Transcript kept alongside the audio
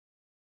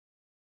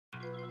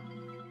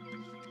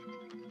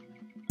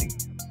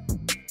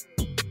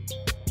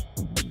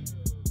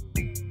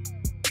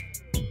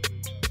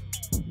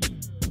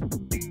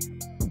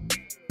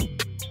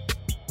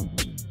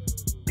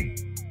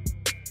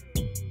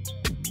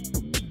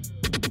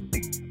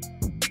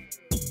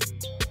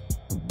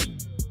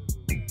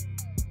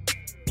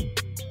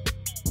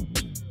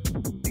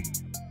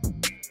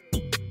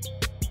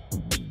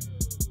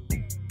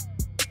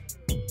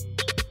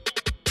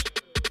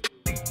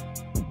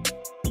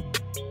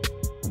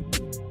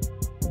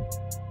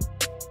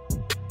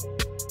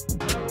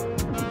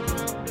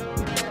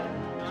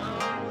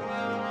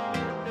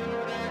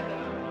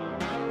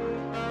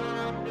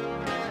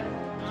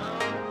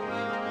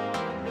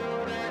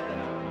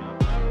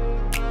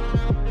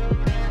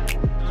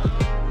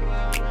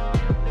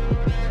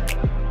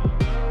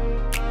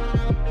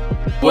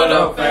What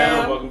up,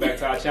 fam? Welcome back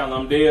to our channel.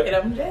 I'm Deb. And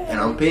I'm Deb. And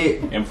I'm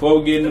Pit. And before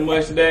we get into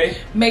much today,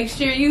 make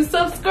sure you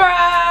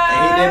subscribe.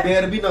 And hit that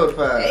bell to be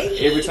notified.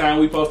 every time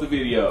we post a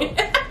video.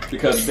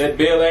 Because if that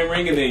bell ain't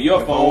ringing, then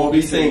your phone won't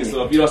be singing.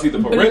 So if you don't see the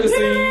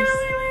parentheses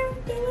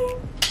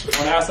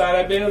on the outside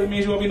of that bell, it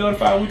means you won't be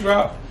notified when we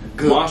drop.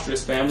 Good.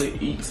 Monstrous family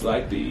eats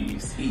like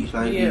these. Eats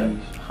like these.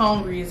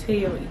 Hungry as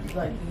hell eats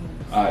like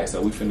these. Alright, so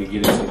we finna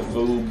get into the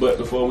food. But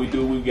before we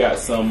do, we got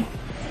some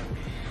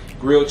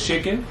grilled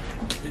chicken.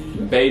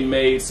 Bae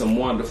made some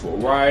wonderful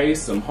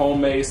rice, some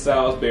homemade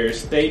Salisbury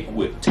steak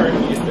with turkey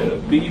instead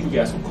of beef. We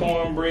got some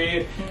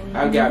cornbread.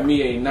 I got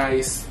me a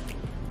nice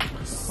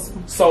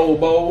soul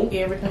bowl.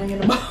 Everything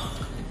in the bowl.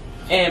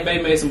 And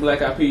Bae made some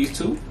black eyed peas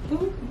too.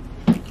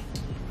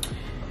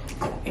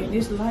 And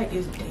this light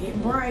is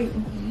dead bright.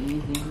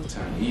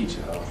 Time to eat,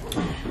 y'all.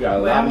 We got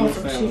a lot of new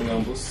family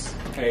members.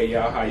 Hey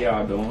y'all, how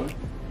y'all doing?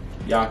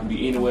 Y'all can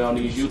be anywhere on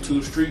these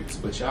YouTube streets,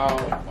 but y'all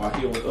are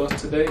here with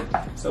us today,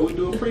 so we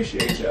do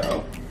appreciate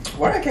y'all.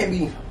 Why that can't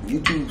be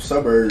YouTube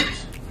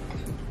suburbs?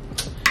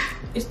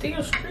 It's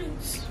still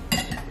streets.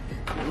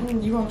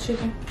 You want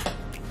chicken?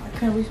 I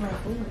can't reach my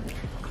food.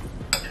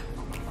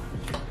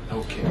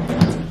 Okay.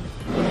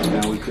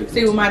 Now we could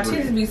see, when my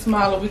titties be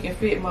smaller, we can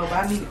fit more.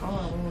 But I need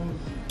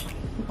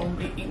I'm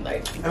be eating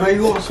like. I mean,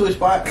 you want to switch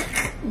spot?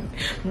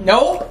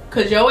 Nope,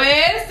 cause your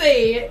ass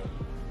said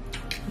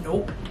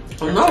nope.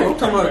 Oh, no, I'm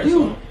talking about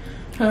you.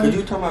 Cause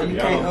you talking about you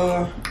can't.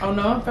 Oh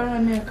no, I'm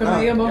fine now. Cause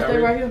my elbow stay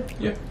right here.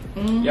 Yeah.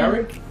 Y'all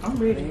ready? I'm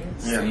ready.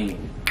 Yeah.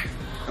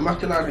 Am I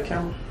still out of the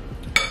camera?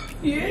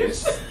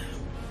 Yes.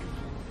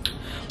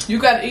 You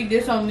gotta eat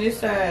this on this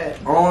side.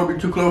 I don't want to be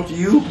too close to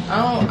you.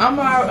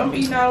 I'm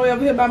eating all the way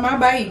over here by my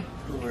baby.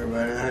 Don't worry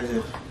about it. I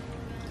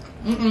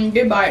just.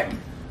 Get by it.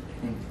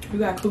 You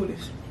got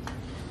cooties.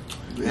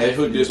 Let's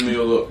hook this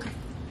meal up.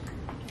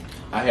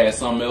 I had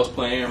something else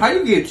planned. How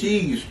you get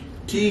cheese?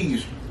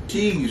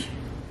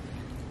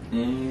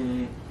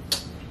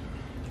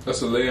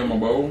 That's a layer in my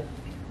bowl.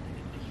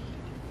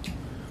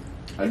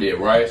 I did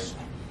rice,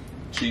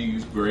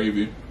 cheese,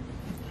 gravy,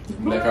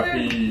 black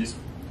eyed peas,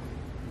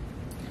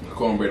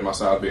 cornbread, and my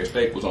Salisbury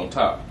steak was on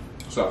top,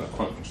 so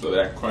that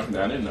I can crunch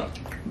down in there.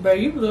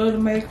 But you love to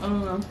make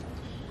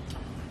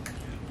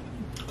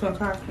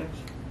concoctions.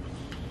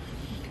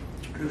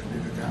 This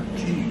nigga got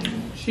cheese.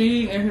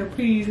 She and her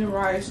peas and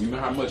rice. You know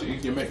how much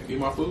easier eat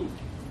my food?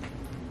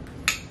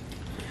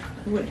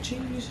 With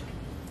cheese?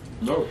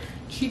 No.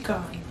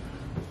 Chicken.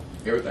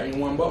 Everything in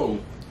one bowl.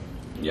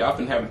 Y'all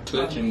can have a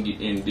touch and dig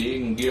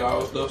and get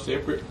all the stuff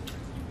separate.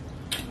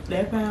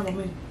 That's fine with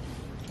me.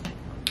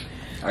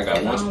 I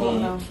got one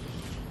spoon.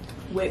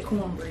 Wet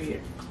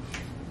cornbread.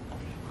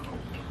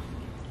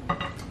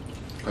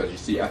 Cause you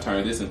see, I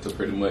turned this into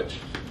pretty much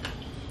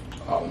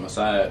all of my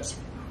sides.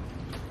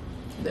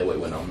 That way,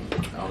 when I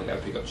only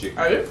gotta pick up chicken.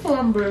 Oh, this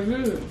cornbread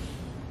good.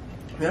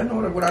 Yeah, I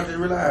know what I just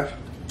realized.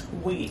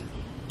 Wet.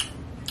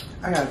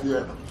 I gotta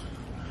get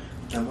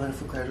that money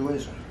for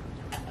graduation.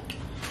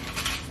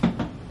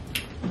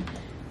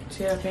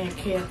 Tell Ben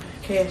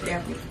cash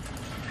out me.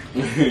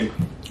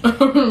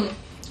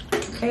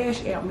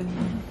 Cash out me.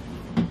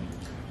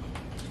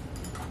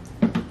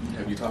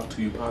 Have you talked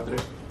to your padre?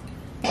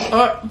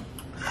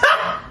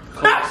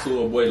 Close to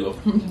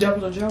abuelo.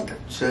 That was a joke.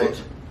 Check.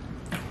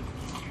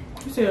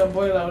 You said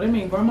abuelo, that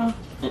mean grandma?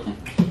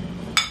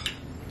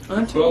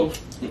 Auntie? Close.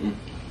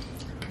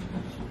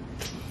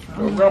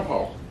 Or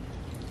grandpa.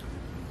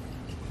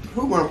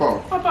 Who grandpa?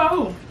 Grandpa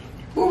who?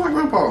 Who my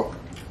grandpa?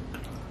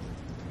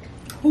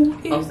 Who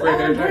is Uncle our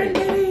Granddaddy.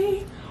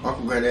 granddaddy?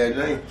 Uncle Granddaddy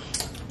name.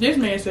 This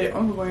man said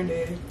Uncle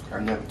Granddaddy. I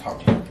never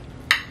talked to him.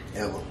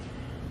 Ever.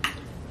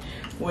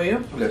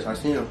 Well, Unless I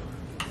see him.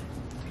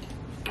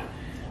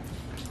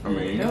 I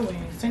mean, no, we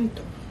ain't seen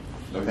them.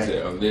 like I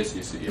said, unless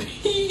you see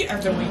it. I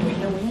said, we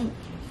no, we ain't.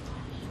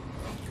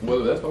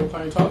 Well, that's the whole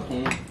time you talk to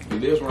him. He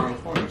lives around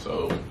the corner,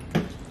 so.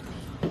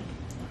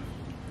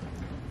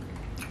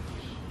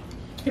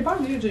 He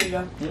probably did to you,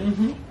 though.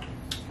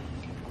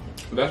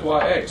 That's why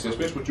I asked,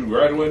 especially with you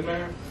graduating,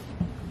 man.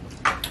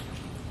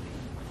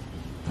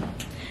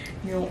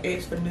 You don't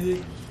ask for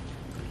nothing.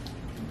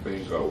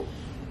 Bingo.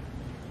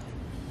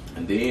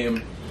 And then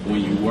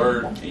when you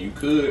work and you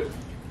could,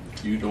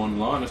 you doing the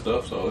lawn and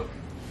stuff, so.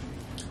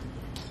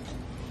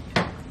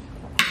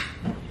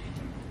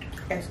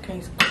 Ass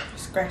can't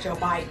scratch your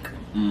bike.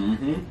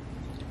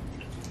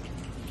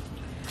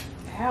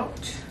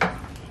 Ouch.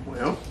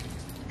 Well,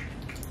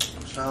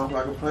 sounds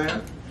like a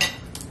plan.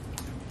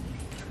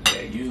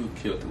 Yeah, you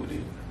killed it with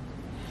it.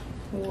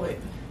 What?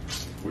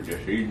 We're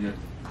just eating it.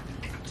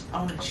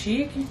 On the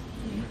chicken?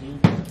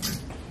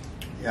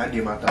 Yeah, I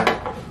did my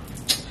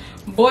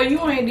thing. Boy,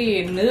 you ain't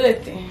did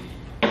nothing.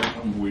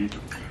 I'm weak.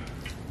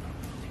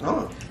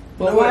 Oh.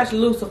 But watch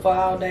Lucifer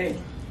all day.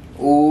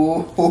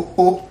 Oh,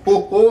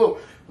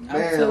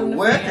 man,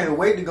 well, I can't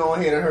wait to go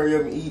ahead and hurry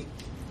up and eat.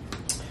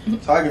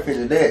 So I can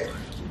finish that.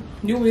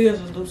 You is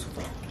a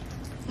Lucifer.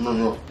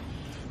 No.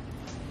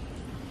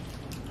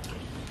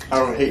 I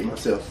don't hate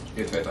myself.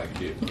 It tastes like it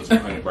did. Put some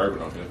honey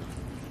bourbon on here.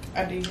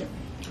 I did.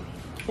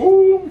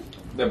 Ooh.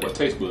 That boy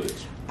taste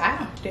buds.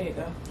 Ah, there you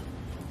go.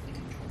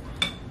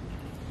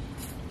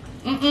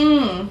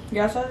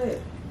 Y'all saw that?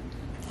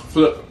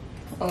 Flip.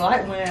 A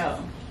light went out.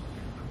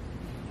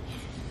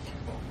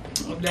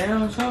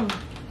 Down or something.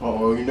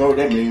 Oh, you know what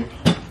that means?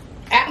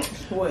 Ouch.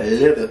 What?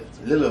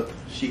 Little,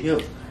 she here.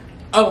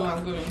 Oh my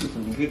goodness.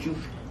 Get you.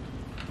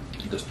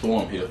 The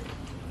storm here.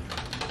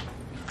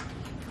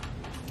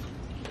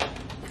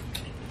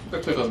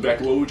 That took us back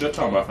to what we were just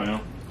talking about, fam.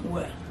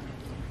 What?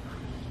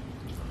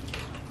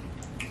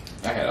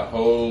 I had a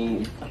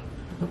whole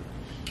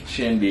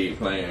shindig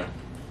plan.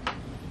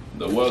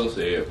 The weather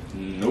said,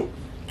 nope.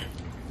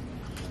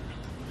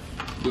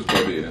 This is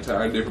going to be an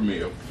entirely different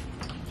meal.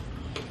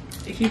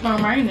 It keep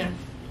on raining.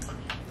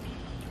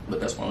 But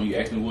that's why when you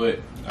asked me what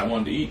I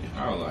wanted to eat,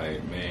 I was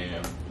like,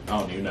 man, I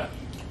don't even know.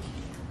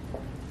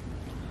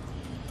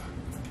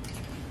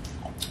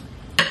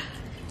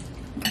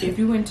 If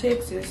you in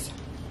Texas.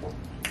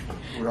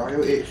 With all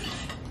your exes.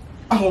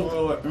 Oh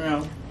Lord,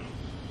 no.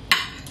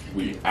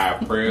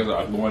 Our prayers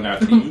are going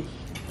out to you.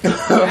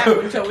 Out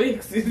with your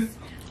exes.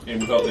 And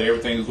we hope that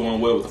everything is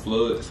going well with the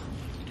floods.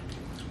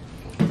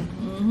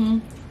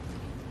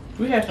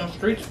 We had some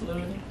streets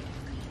flooding.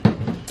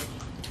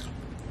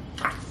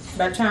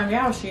 By the time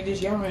y'all see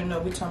this, y'all already know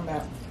what we talking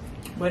about.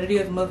 But it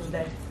is Mother's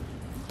Day.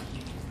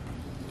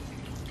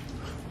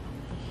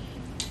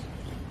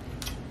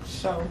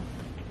 So.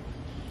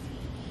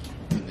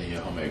 And then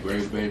your homemade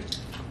gravy,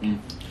 baby.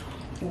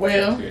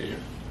 Well, Yeah.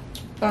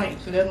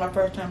 thanks. So that's my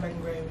first time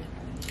making gravy.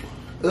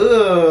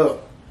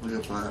 We're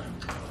fine.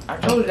 I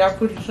told you I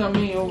put you some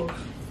in yours.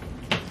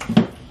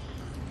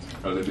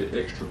 A little bit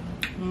extra.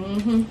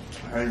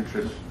 I ain't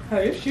tripping.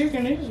 Hey, this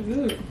chicken is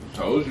good.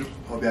 Told you.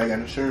 Hope y'all got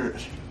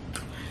insurance.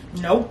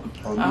 Nope.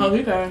 Oh, I hope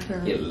you got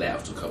insurance. It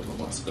left a couple of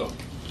months ago.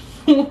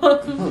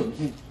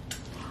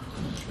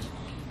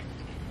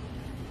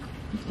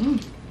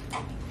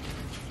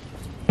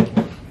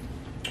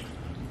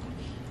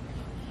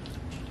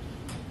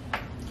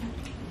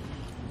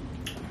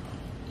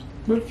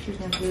 This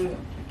chicken's good.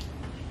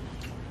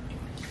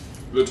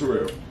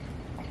 Literal.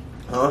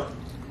 Huh?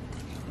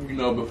 You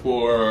know,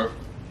 before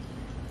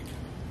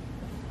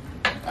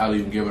I'll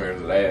even give her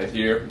the last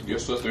year, your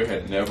sister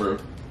had never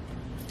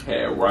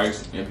had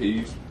rice and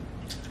peas.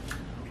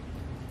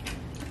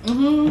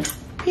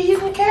 Peas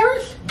and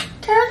carrots?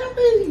 Carrots and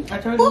peas. I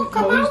told you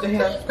come we used on, to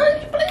have.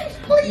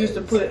 please. Used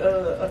to put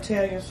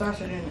Italian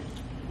sausage in it.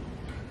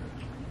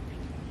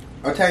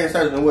 Italian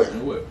sausage and what?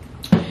 And what?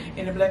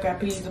 And the black eyed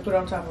peas to put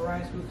on top of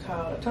rice.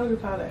 I told you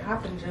we call it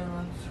Hoppin'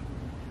 Johns.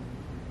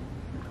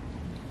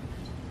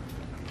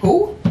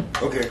 Who?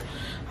 Okay.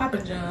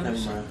 Hoppin' Never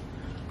Johns. mind.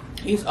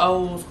 It's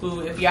old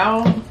school. If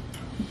y'all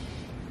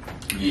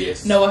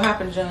Yes. know what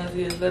Hoppin' Johns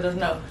is, let us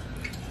know.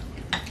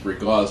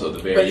 Regardless of the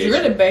But variation.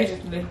 it's really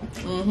basically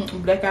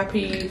black eyed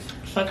peas,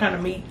 some kind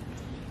of meat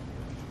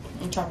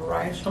on top of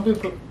rice. Some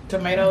people put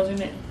tomatoes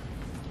in it.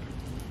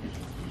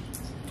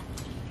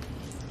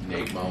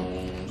 Neck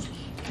bones,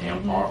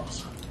 ham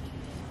hocks.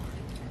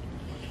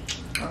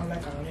 I don't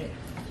like all that.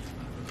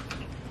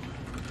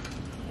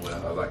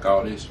 Well, I like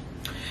all this.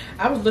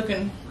 I was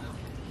looking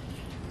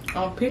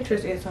on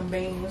pictures at some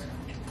beans,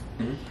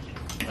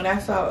 and I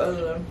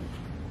saw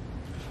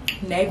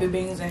navy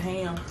beans and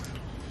ham.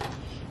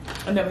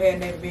 I never had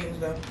navy beans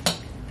though.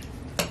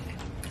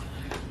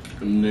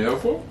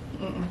 Never?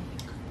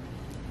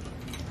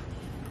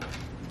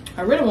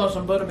 I really want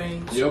some butter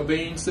beans. Your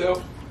bean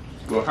self?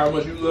 Well, how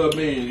much you love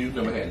beans, you've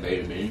never had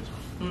navy beans.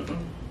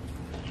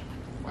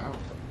 Wow.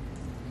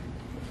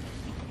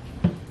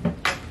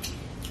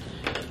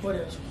 What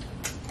else?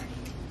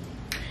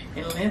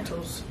 And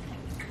lentils.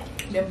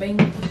 Them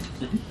beans.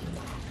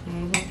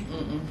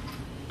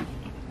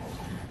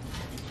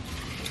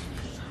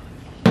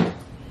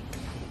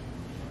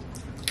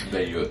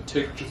 Then you're a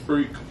texture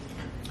freak.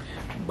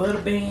 Butter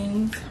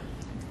beans,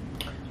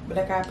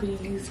 black eyed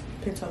peas,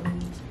 pinto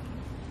beans,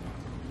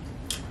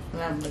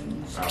 lima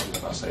beans. I was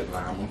about to say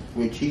lima.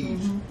 With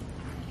cheese.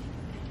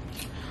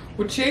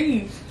 With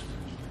cheese.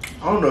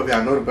 I don't know if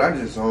y'all know it, but I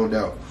just zoned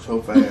out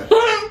so fast.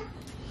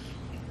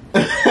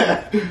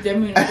 That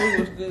means the food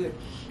was good.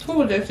 Who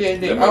was that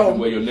said That that? might be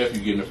where your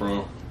nephew getting it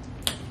from.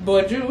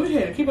 Boy, Juju, we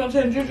had to keep on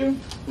telling Juju.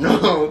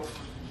 No.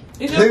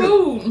 It's your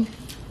food.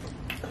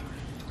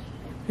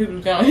 He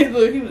was gone. He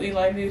was eating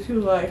like this. He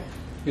was like,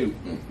 Who?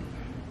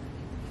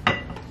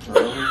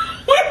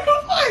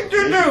 like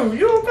Juju,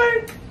 you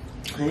okay?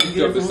 Can you He get got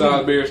the it from me?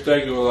 Salisbury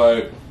steak and was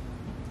like,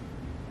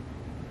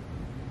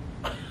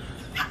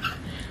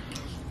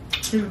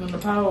 He was in the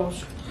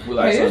pause. we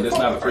like Hey, something this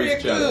that's not a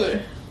cornbread Fritz challenge.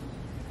 good.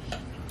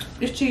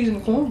 It's cheese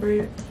and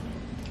cornbread.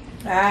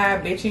 I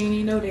bet you ain't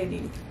even know that, did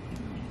you?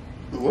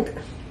 What?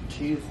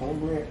 Cheese,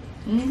 cornbread?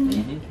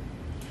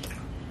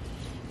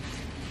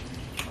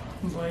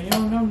 Boy, you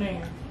don't know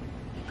now.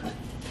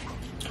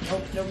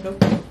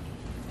 Nope.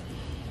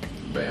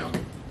 Bam.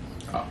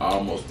 I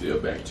almost feel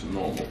back to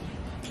normal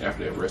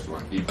after that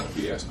restaurant depot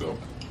fiasco.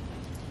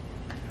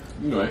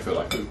 You know, I ain't felt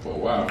like this for a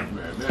while,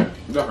 man.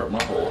 That hurt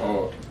my whole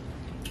heart.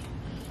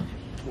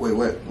 Wait,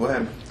 what? What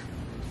happened?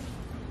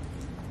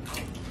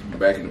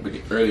 back in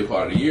the early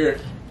part of the year,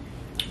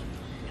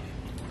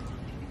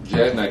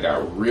 Jazz and I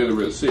got really,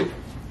 really sick.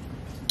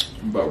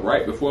 But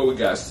right before we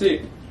got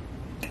sick,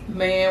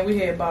 man, we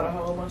had bought a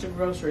whole bunch of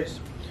groceries,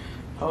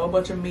 a whole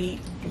bunch of meat,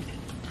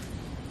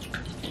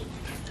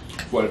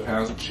 40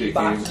 pounds of chicken.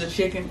 boxes of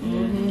chicken.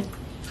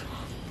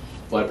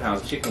 Mm-hmm. 40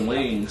 pounds of chicken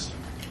wings.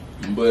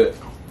 But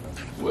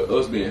with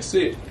us being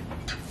sick,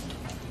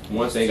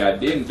 one thing I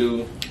didn't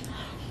do,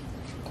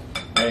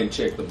 I didn't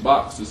check the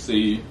box to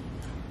see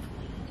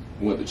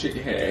when the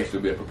chicken had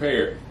actually been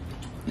prepared.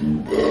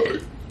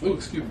 Ooh,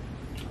 excuse me.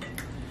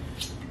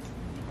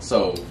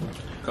 So,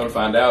 come to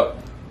find out,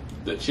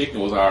 the chicken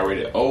was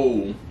already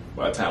old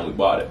by the time we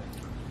bought it.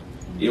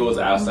 It was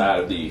outside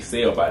of the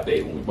sell-by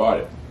date when we bought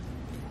it.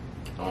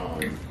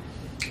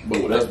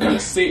 But with us being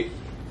sick,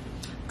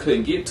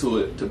 couldn't get to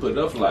it to put it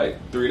up for like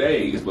 3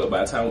 days. But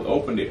by the time we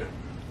opened it,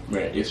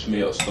 man, it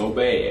smelled so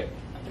bad.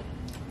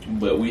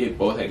 But we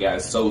both had gotten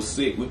so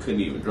sick, we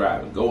couldn't even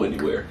drive and go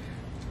anywhere.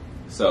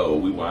 So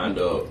we wound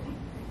up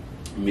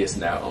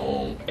missing out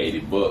on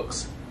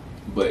 $80.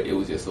 But it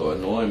was just so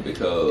annoying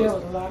because There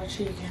was a lot of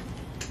chicken.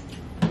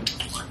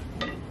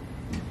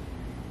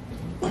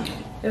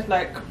 It's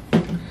like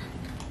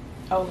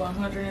over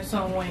 100 and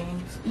some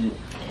wings.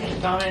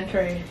 Gone in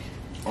trash.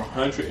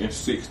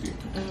 160.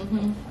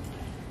 Mm-hmm.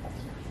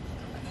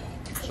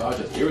 So I was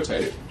just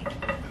irritated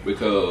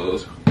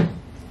because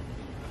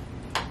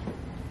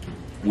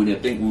we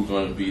didn't think we were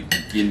going to be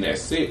getting that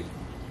sick.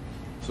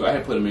 So I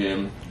had put them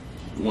in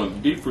one of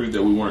the deep freeze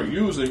that we weren't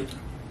using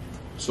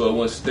so it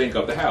wouldn't stink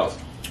up the house.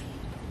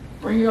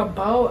 Bring your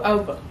bowl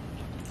over.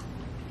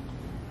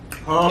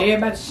 Huh?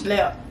 Everybody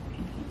slap.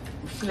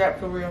 Slap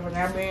for real when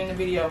I be in the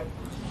video.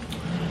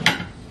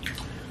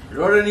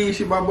 What do need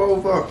shit my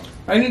bowl for?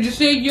 I need to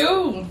see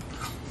you.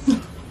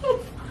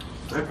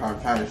 They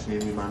probably tired of seeing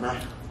me by now.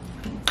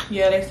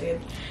 Yeah, they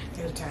said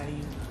they was tired of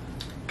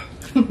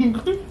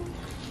you.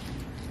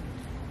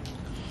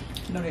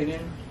 No, they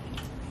didn't.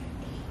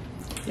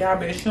 Y'all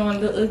been showing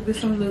the ugly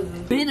some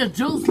love. Bit of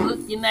juice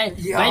looking at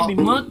you, baby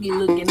monkey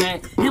looking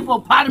at you,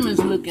 hippopotamus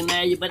looking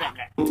at you, but I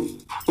got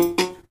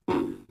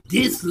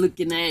this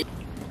looking at you.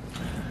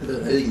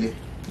 Look ugly.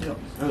 Yep.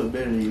 I look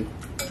better than you.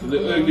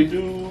 Look ugly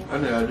dude. I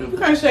know I You do.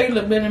 can't say you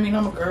look better than me.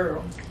 I'm a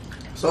girl.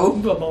 So?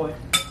 You a boy.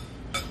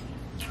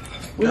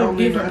 We Don't look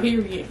mean different, that.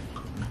 period.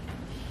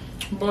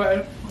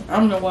 Boy,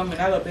 I'm the woman.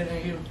 I look better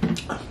than you.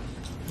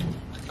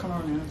 Come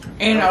on now.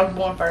 And I was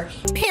born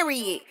first.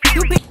 Period.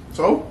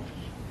 So?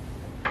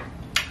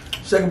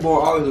 Second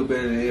born always look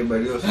better than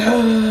everybody else.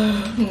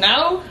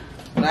 No.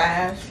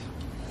 Lies.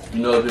 You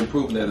know, it's been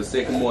proven that the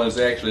second one is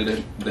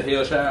actually the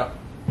hell child.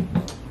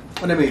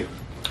 What that mean?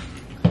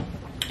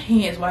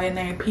 Hence why his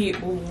name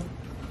Pitbull.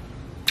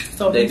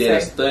 So They he did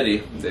a say study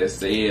that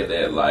said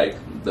that, like,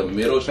 the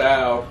middle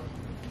child.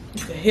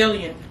 the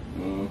hellion.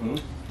 Mm-hmm.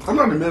 I'm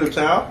not the middle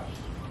child.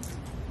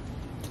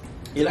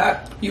 You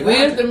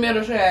is the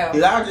middle child.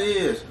 Elijah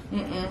is.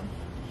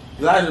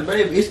 Elijah's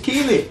baby. It's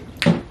Keely.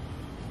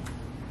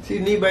 She's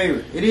me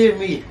baby. It is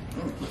me.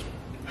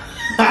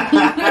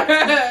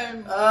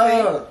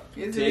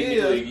 Yes, it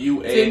Technically, is.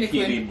 you and Technically.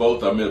 Kitty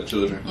both are middle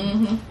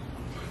children.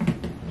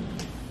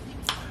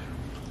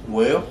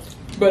 Well,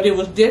 But it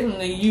was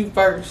definitely you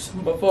first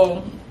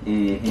before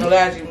Mm-hmm.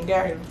 Elijah even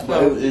got here. so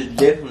So, it's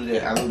definitely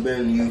that I look better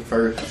than you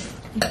first.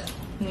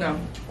 no.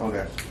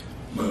 Okay.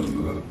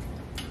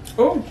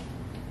 Oh,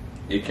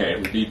 It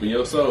came from deep in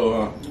your soul,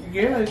 huh?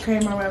 yeah, it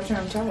came out right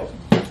trying to talk.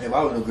 If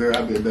I was a girl,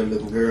 I'd be a better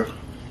looking girl.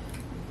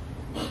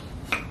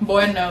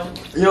 Boy, no.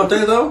 You don't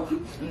think so?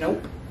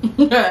 Nope.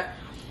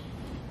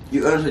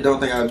 You honestly don't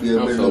think I'd be a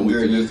I'm better so looking weak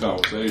girl? in this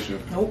conversation.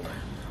 Nope.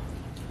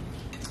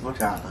 What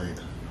y'all think?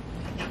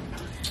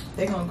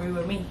 They gonna agree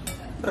with me.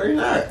 No, you're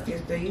not.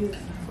 Yes, they is.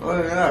 Oh,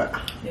 you're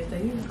not. Yes, they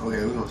is.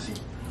 Okay, we're gonna see.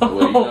 Well,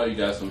 you know you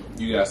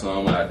got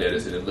some out there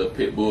that's in a little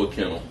pit bull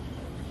kennel.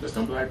 That's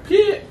gonna be like,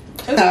 Pit.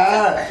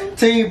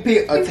 Team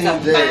Pit or It's Team a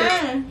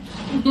Jazz? fine.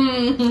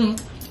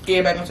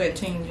 Everybody gonna say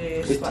Team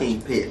Jazz. It's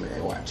Team Pit,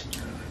 man. Watch.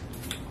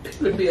 It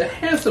would be a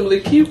handsomely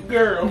cute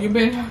girl. You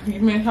been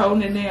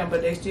holding it down,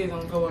 but they still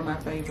gonna go in my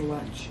favor.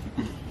 Watch.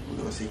 We're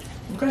gonna see.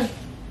 Okay.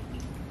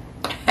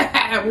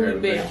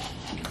 What been?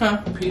 Huh?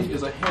 Pit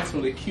is a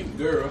handsomely cute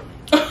girl.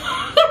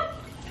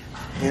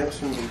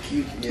 Handsome and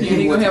cute. Yeah,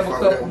 he gonna have a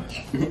couple.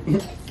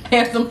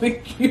 Handsomely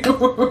cute.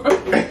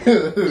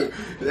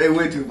 They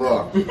went too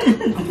far.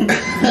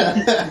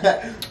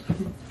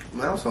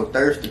 Man, I'm so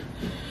thirsty.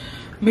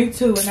 Me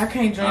too, and I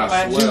can't drink I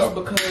my swear. juice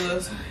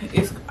because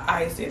it's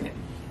ice in it.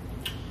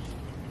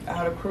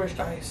 Out of crushed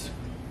ice.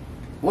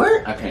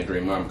 What? I can't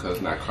drink mine because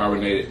it's not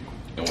carbonated,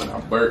 and when I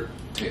burp,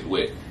 it tastes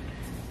wet.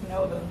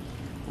 No, the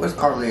What's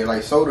carbonated?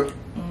 Like soda?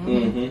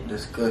 Mm-hmm.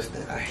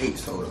 Disgusting. I hate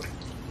soda.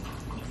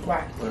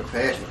 why? With a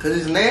passion. Because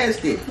it's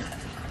nasty.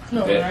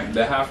 No, right?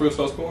 That high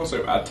fructose corn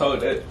syrup, I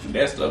told you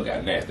that stuff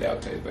got nasty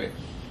out taste, babe.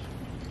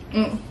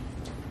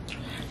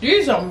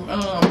 These some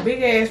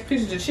big ass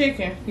pieces of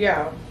chicken,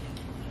 y'all.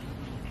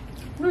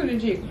 Look at the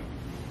chicken.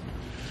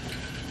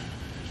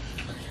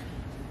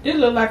 This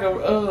look like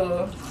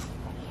a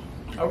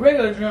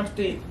regular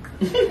drumstick.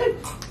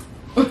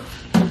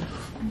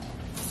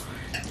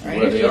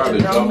 Well, they are the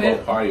jumbo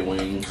party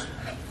wings.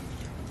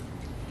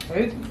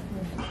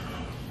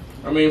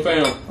 I mean,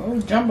 fam. Oh,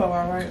 jumbo,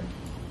 all right.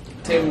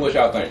 Tell me what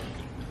y'all think.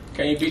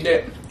 Can you beat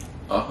that?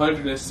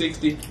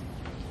 160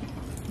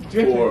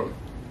 for,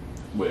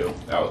 well,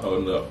 I was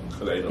holding up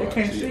because they know I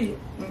can't see see it.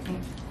 it.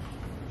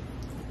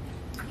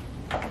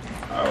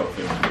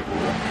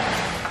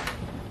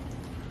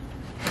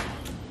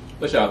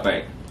 What y'all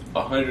think?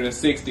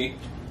 160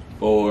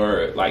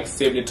 for like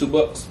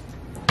 $72?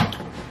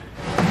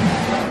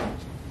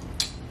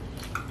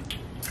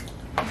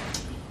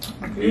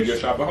 You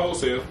just shop a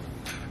wholesale.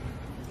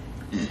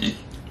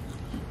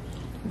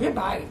 Good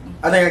bite.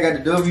 I think I got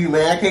the W,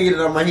 man. I can't get it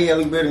on my head. I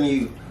look better than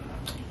you.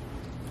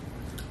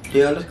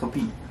 Yeah, let's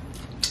compete.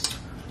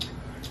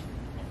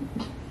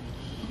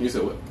 You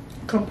said what?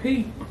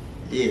 Compete.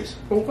 Yes.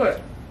 For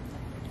what?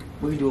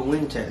 We can do a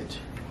wing challenge.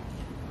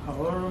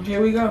 Oh,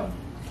 here we go.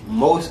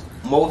 Most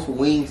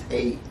wings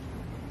ate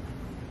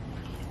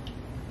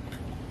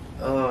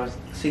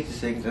 60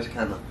 seconds. That's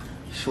kind of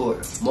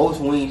short. Most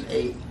wings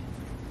ate.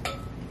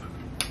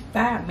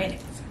 5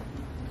 minutes.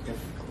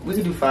 We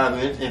can do 5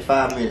 minutes in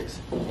 5 minutes.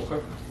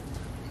 Okay.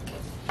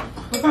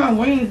 What kind of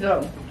wings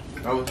though?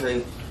 I would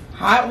say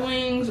Hot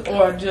wings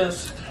or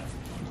just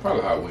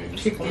Probably hot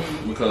wings. chicken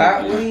wings? Because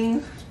hot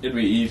wings. it'd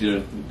be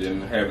easier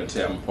than having to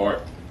have them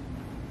apart.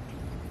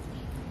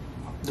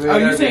 Oh,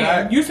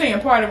 you saying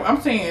party?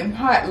 I'm saying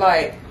hot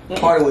like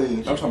party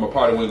wings? I'm talking about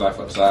party wings like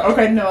for the side.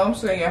 okay. No, I'm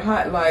saying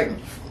hot like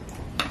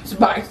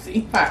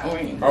spicy hot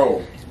wings.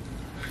 Oh.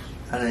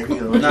 I didn't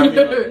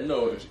hear.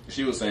 No,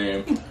 she was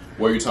saying,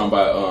 what are you talking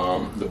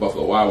about? The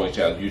Buffalo Wild Wing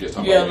challenge. You just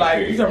talking Yeah, about like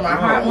wings, you talking about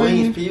hot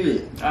wings. wings.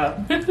 Period. I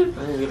ain't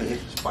really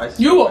into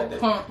spicy. You like a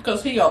that. pump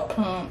because he a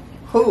pump.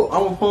 Who?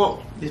 I'm a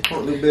pump. This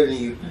pump look better than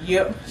you.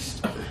 Yep.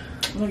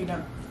 No, you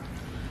don't.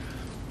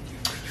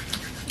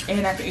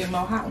 And I can eat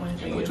more hot wings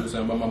than What you you.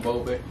 saying about my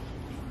bowl, babe?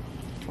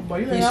 Boy,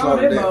 you He ain't all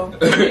slaughtered that bowl.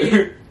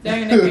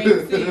 Dang, they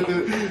can't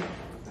see.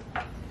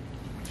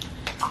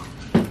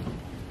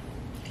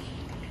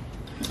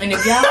 And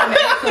if y'all want to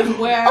ask us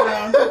where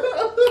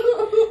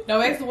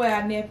don't ask us where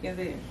our napkins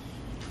is.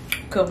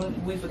 Cause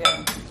we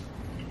forgot.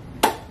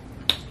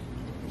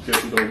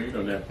 Guess you don't need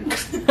no napkin.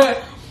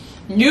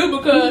 You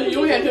because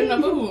you had to know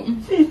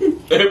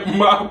food. At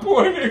my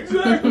point,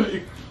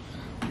 exactly.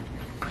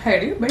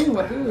 Hey, this beans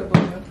was good,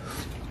 boy.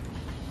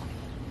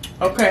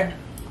 Okay.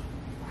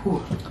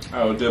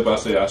 I was just about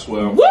to say, I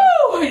swear. Woo!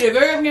 You're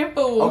very getting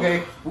food.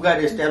 Okay, we got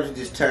to establish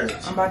this challenge.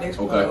 I'm about to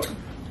explode. Okay.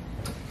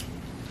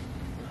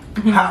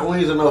 Hot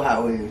wings or no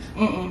hot wings?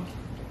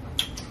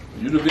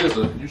 You the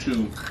visitor. You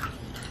choose.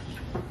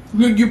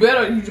 You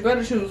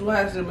better choose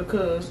wisely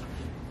because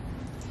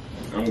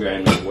I'm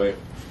game this way.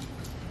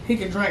 he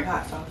can drink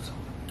hot sauce.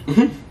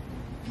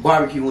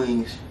 Barbecue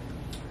wings.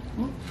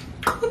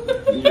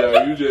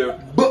 Yeah, you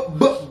just.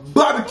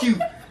 Barbecue.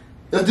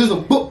 Let's do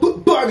some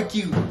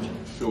barbecue.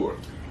 Sure.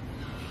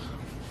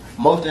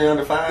 Most in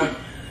under 5.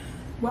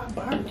 Why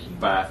barbecue?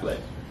 5 flat.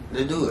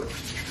 Let's do it.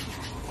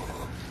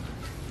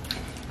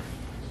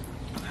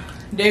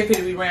 They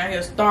could be around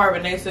here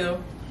starving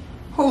themselves.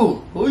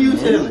 Who you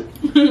telling?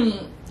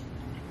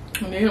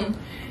 Them.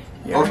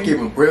 I'm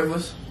skipping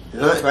breakfast.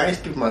 Lunch, I ain't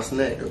skipping my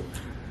snack though.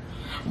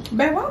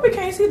 Babe, why we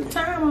can't see the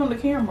time on the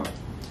camera?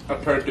 I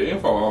turned the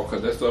info off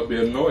because that stuff be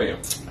annoying.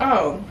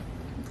 Oh.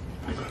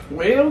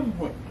 Well,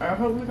 I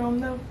hope we don't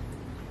know.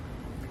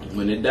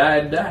 When it die,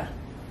 it die.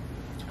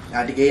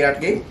 Out the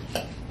gate.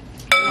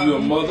 You a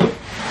mother?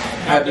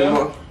 Out the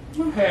mother.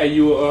 Had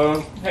you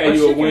a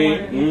chicken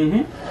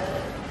wing?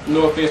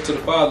 No offense to the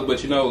father,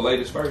 but you know,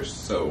 ladies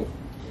first. So,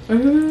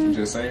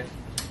 just saying.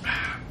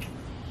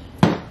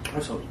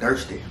 I'm so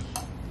thirsty.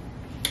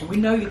 We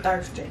know you're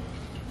thirsty.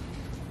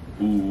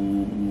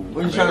 Ooh.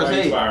 What you trying to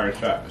say? Firing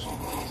shots.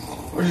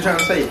 What you trying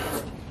to say?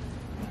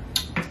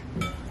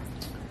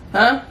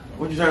 Huh?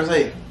 What you trying to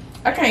say?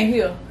 I can't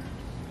hear.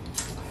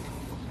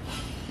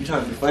 You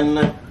trying to be funny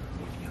now?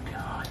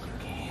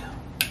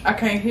 I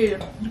can't hear.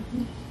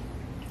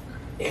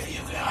 If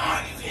you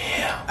can, you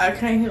can. I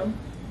can't hear.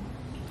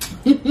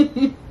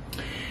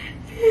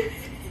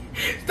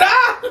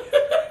 Stop!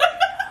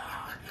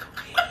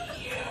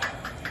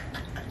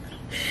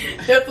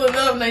 That's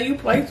enough. Now you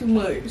play too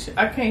much.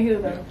 I can't hear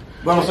though.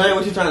 But I'm saying,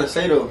 what you trying to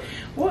say though?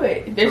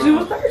 What? That you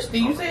was thirsty.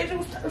 You said you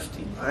was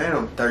thirsty. I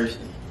am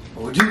thirsty.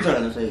 What you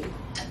trying to say?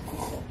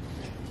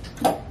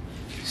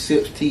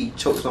 Sips tea,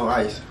 chokes on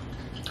ice.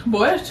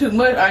 Boy, that's too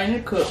much. I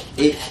ain't cook.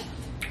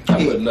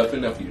 I put enough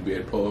in there for you to be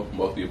able to pull up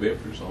both of your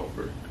beverages on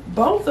first.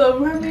 Both of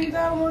them. How many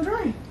y'all want to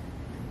drink?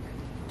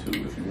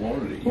 2 if you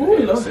wanted it. You Ooh,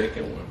 had the Lord.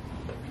 second one.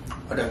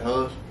 What the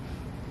hell?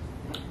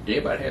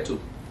 Everybody had 2.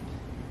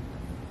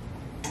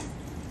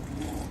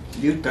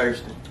 You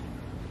thirsty.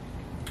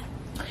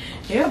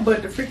 Yeah,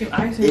 but the freaking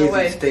ice in the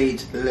way. Exit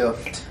stage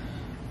left.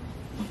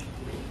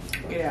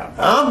 Get out.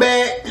 I'm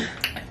back.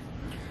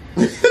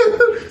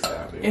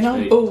 And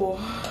I'm full.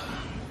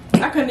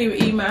 I couldn't even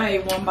eat my. I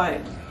ate one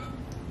bite.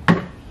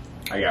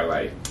 I got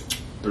like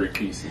 3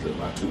 pieces of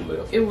my 2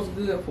 left. It was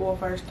good for a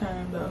first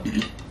time though.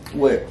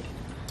 What?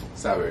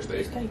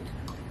 Salisbury steak. Steak.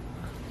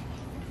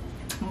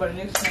 But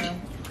next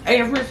time,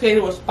 and Fritz said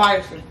it was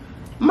spicy.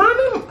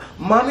 Mommy,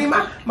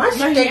 my My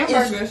steak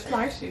hamburger is. is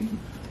spicy.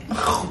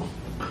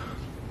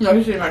 No,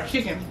 he said my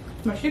chicken.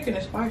 My chicken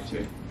is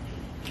spicy.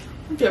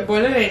 He said,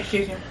 boy, that ain't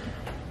chicken.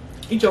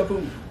 Eat your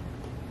food.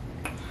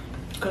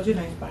 Cause it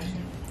ain't spicy.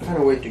 I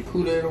can't wait to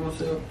cool that on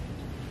myself.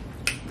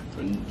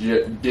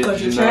 Did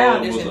Cause you your know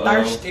child it was isn't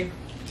thirsty.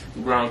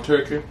 ground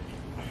turkey?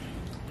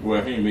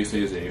 Well, he mixed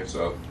his in,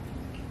 so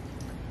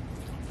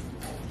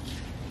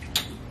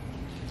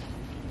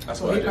that's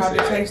So what he I just probably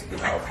said.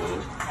 tasted. All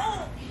food.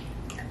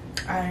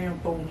 I am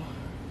full.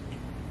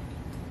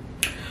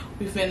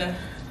 We finna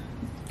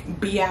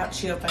be out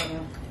here,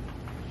 fam.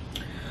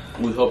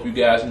 We hope you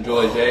guys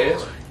enjoy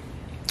Jazz.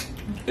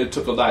 It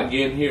took a lot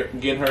getting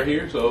her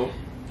here, so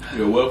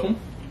you're welcome.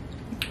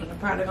 And I'm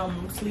probably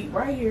gonna sleep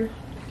right here.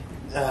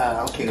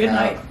 Okay. Good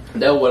night.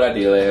 That's what I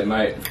did last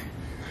night.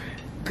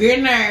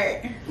 Good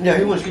night. Yeah,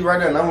 he went to sleep right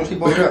there, and I went to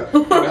sleep over there.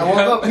 When I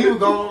woke up, he was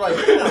going like,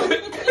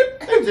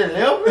 they just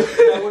left me.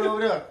 I went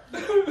over there.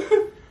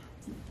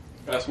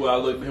 That's why I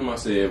looked at him. I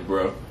said,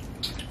 "Bro,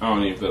 I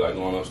don't even feel like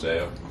going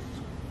upstairs."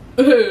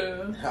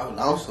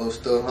 I'm so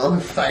stuck. I'm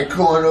like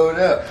going over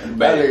there. I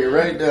lay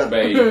right there.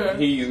 Babe,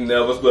 he's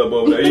never slept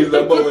over there. He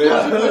slept over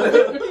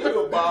there. He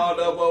was balled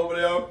up over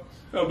there.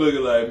 I'm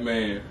looking like,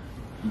 man,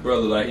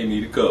 brother, like he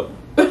need a cup.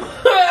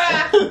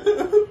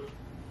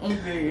 I'm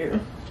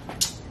good.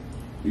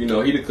 You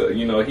know,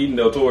 he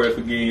notorious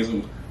for getting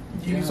some.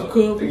 Use a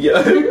cup.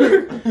 Yeah.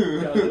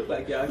 Y'all look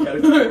like y'all got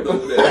a cup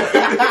over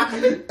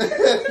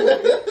there.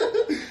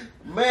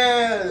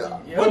 Man,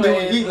 Yo, what did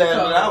man, we eat last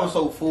night? I was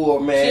so full,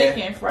 man.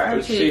 Chicken,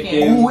 fried Chicken.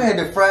 chicken. Ooh, we had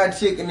the fried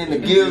chicken and the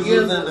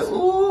gizzards and the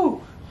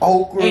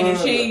okra And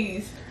the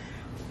cheese.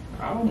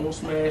 I almost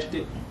smashed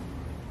it.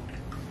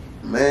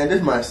 Man, this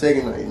is my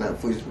second night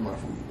not pushing my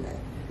food, man.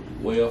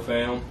 Well,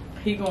 fam,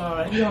 He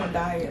on a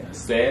diet.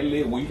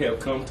 sadly, we have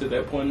come to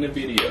that point in the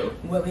video.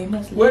 Well, we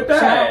must What let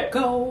diet?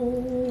 y'all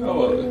go.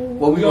 Oh,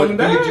 What we on gonna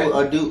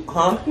that? do,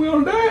 huh? We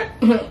on that?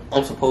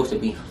 I'm supposed to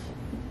be.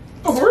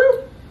 Oh, for real?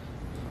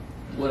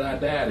 What I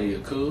died is,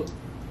 cool.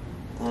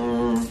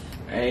 Mm,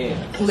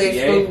 And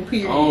Less food,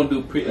 period. I don't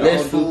do pre.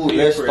 less food,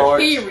 less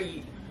starch.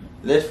 Period.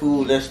 Less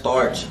food, less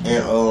starch,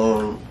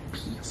 and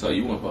So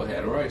you weren't supposed to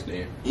have the rice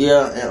then?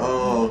 yeah, and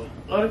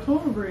Or the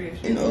cornbread.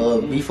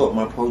 and beef up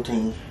my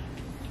protein.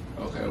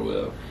 Okay,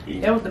 well,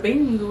 That was the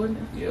beans, wasn't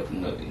it? yep,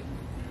 nothing.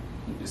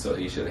 So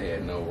he should have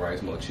had no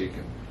rice, no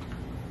chicken.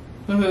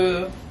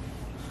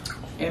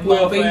 And Well,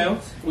 more fam,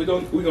 beans.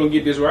 we gonna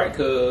get this right,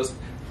 cause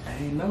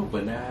I ain't know,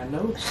 but now I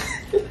know.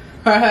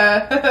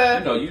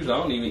 You know, usually I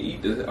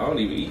don't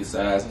even eat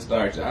sides and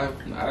starch.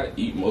 I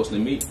eat mostly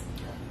meat.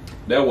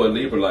 That was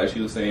Libra like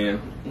she was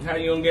saying, how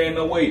you don't gain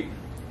no weight?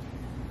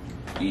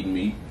 Eating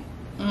meat.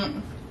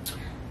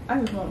 I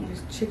just want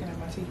this chicken in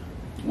my teeth.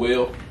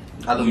 Well,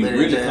 I look we better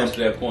really than come Jazz. to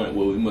that point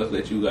where we must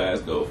let you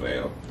guys go,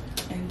 fam.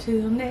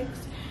 Until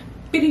next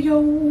video.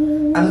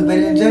 I look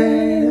better than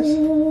Jazz.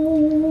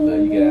 Love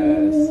you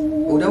guys.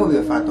 Oh, that would be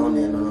if I throw in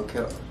there no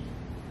cap.